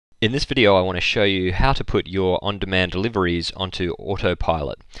In this video I want to show you how to put your on-demand deliveries onto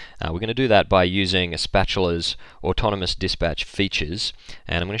Autopilot. We're going to do that by using Spatula's autonomous dispatch features,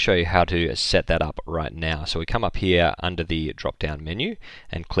 and I'm going to show you how to set that up right now. So we come up here under the drop-down menu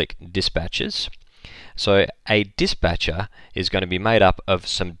and click Dispatches. So a dispatcher is going to be made up of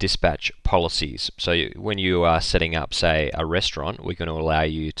some dispatch policies. So when you are setting up, say, a restaurant, we're going to allow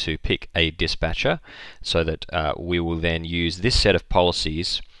you to pick a dispatcher so that we will then use this set of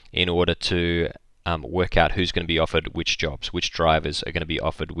policies in order to work out who's going to be offered which jobs, which drivers are going to be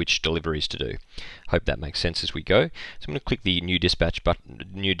offered which deliveries to do. Hope that makes sense as we go. So I'm going to click the new dispatcher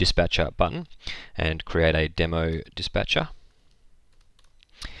button and create a demo dispatcher.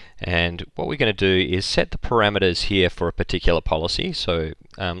 And what we're going to do is set the parameters here for a particular policy. So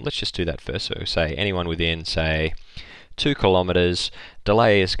let's just do that first. So say anyone within, say, 2 kilometers.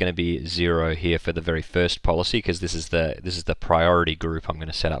 Delay is going to be 0 here for the very first policy, because this is the priority group I'm going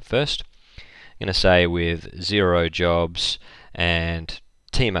to set up first. I'm going to say with 0 jobs and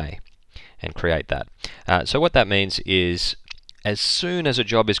Team A and create that. So what that means is as soon as a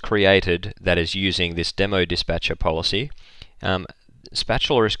job is created that is using this demo dispatcher policy,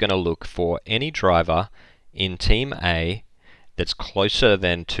 Spatula is going to look for any driver in Team A that's closer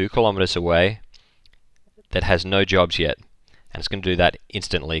than 2 kilometers away that has no jobs yet, and it's going to do that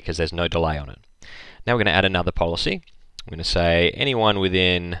instantly because there's no delay on it. Now we're going to add another policy. I'm going to say anyone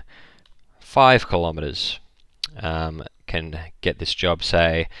within 5 kilometers can get this job,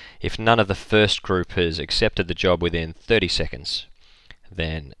 say, if none of the first group has accepted the job within 30 seconds,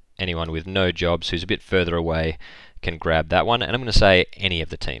 then anyone with no jobs who's a bit further away can grab that one, and I'm going to say any of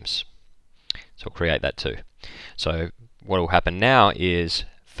the teams. So I'll create that too. So what will happen now is,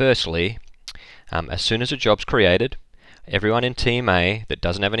 firstly, as soon as a job's created, everyone in Team A that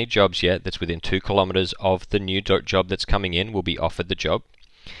doesn't have any jobs yet, that's within 2 kilometers of the new job that's coming in, will be offered the job.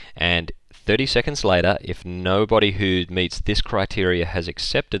 And 30 seconds later, if nobody who meets this criteria has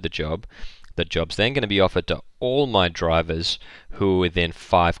accepted the job's then going to be offered to all my drivers who are within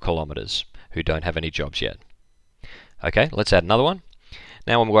 5 kilometers who don't have any jobs yet. Okay, let's add another one.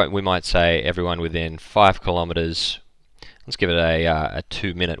 Now we might say everyone within 5 kilometers, let's give it a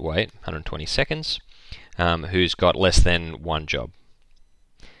 2-minute wait, 120 seconds, who's got less than 1 job.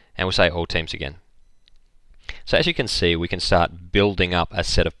 And we'll say all teams again. So as you can see, we can start building up a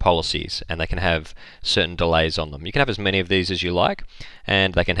set of policies, and they can have certain delays on them. You can have as many of these as you like,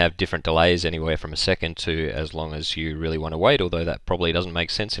 and they can have different delays, anywhere from a second to as long as you really want to wait, although that probably doesn't make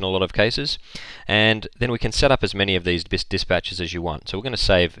sense in a lot of cases. And then we can set up as many of these dispatchers as you want. So we're going to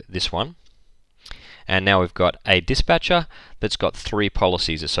save this one. And now we've got a dispatcher that's got 3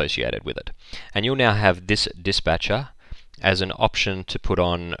 policies associated with it. And you'll now have this dispatcher as an option to put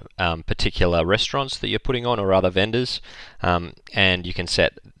on particular restaurants that you're putting on, or other vendors, and you can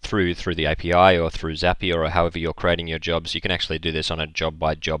set through the API or through Zapier or however you're creating your jobs. You can actually do this on a job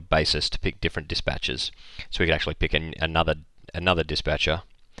by job basis to pick different dispatchers. So we can actually pick another dispatcher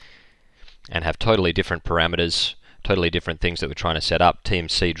and have totally different parameters, totally different things that we're trying to set up. Team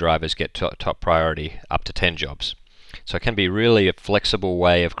C drivers get top priority up to 10 jobs. So it can be really a flexible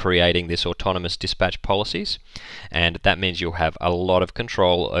way of creating this autonomous dispatch policies, and that means you'll have a lot of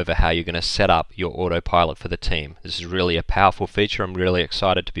control over how you're going to set up your autopilot for the team. This is really a powerful feature. I'm really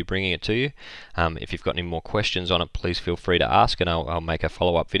excited to be bringing it to you. If you've got any more questions on it, please feel free to ask, and I'll make a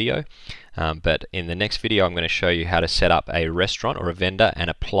follow-up video. But in the next video, I'm going to show you how to set up a restaurant or a vendor and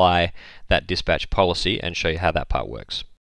apply that dispatch policy and show you how that part works.